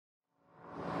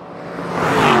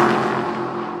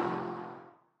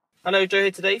Hello, Joe here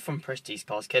today from Prestige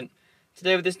Cars Kent.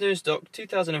 Today with this new stock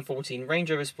 2014 Range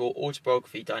Rover Sport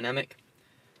Autobiography Dynamic.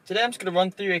 Today I'm just going to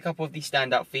run through a couple of the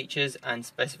standout features and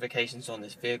specifications on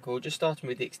this vehicle, just starting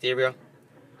with the exterior.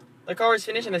 The car is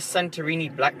finished in a Santorini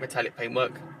black metallic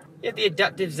paintwork. You have the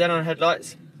adaptive xenon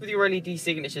headlights with your LED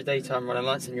signature daytime running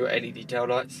lights and your LED tail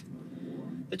lights.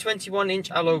 The 21-inch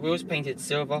alloy wheels painted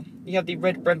silver. You have the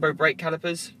red Brembo brake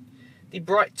calipers, the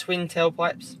bright twin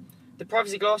tailpipes, the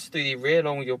privacy glass through the rear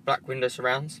along with your black window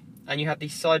surrounds, and you have the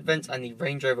side vents and the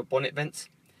Range Rover bonnet vents.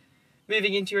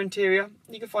 Moving into your interior,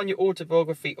 you can find your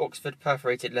Autobiography Oxford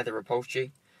perforated leather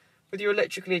upholstery, with your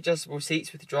electrically adjustable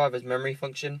seats with the driver's memory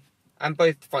function, and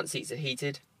both front seats are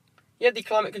heated. You have the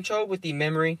climate control with the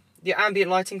memory, the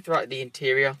ambient lighting throughout the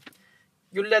interior,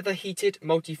 your leather heated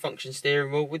multi-function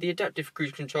steering wheel with the adaptive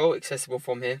cruise control accessible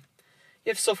from here. You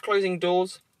have soft closing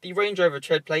doors, the Range Rover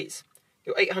tread plates,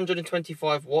 your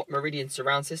 825 watt Meridian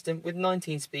surround system with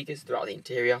 19 speakers throughout the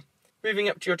interior. Moving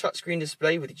up to your touchscreen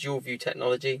display with dual view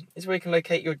technology is where you can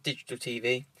locate your digital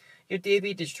TV, your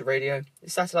DAB digital radio, your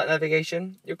satellite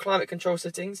navigation, your climate control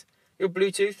settings, your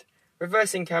Bluetooth,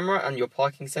 reversing camera and your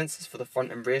parking sensors for the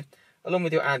front and rear, along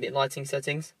with your ambient lighting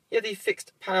settings. You have the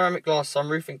fixed panoramic glass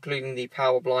sunroof including the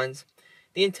power blinds,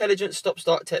 the intelligent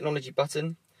stop-start technology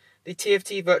button, the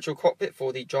TFT virtual cockpit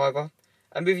for the driver,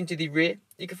 and moving to the rear,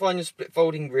 you can find your split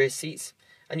folding rear seats,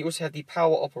 and you also have the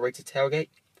power operated tailgate.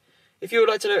 If you would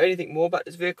like to know anything more about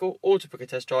this vehicle or to book a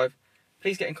test drive,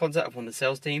 please get in contact with the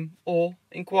sales team or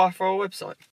inquire for our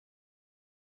website.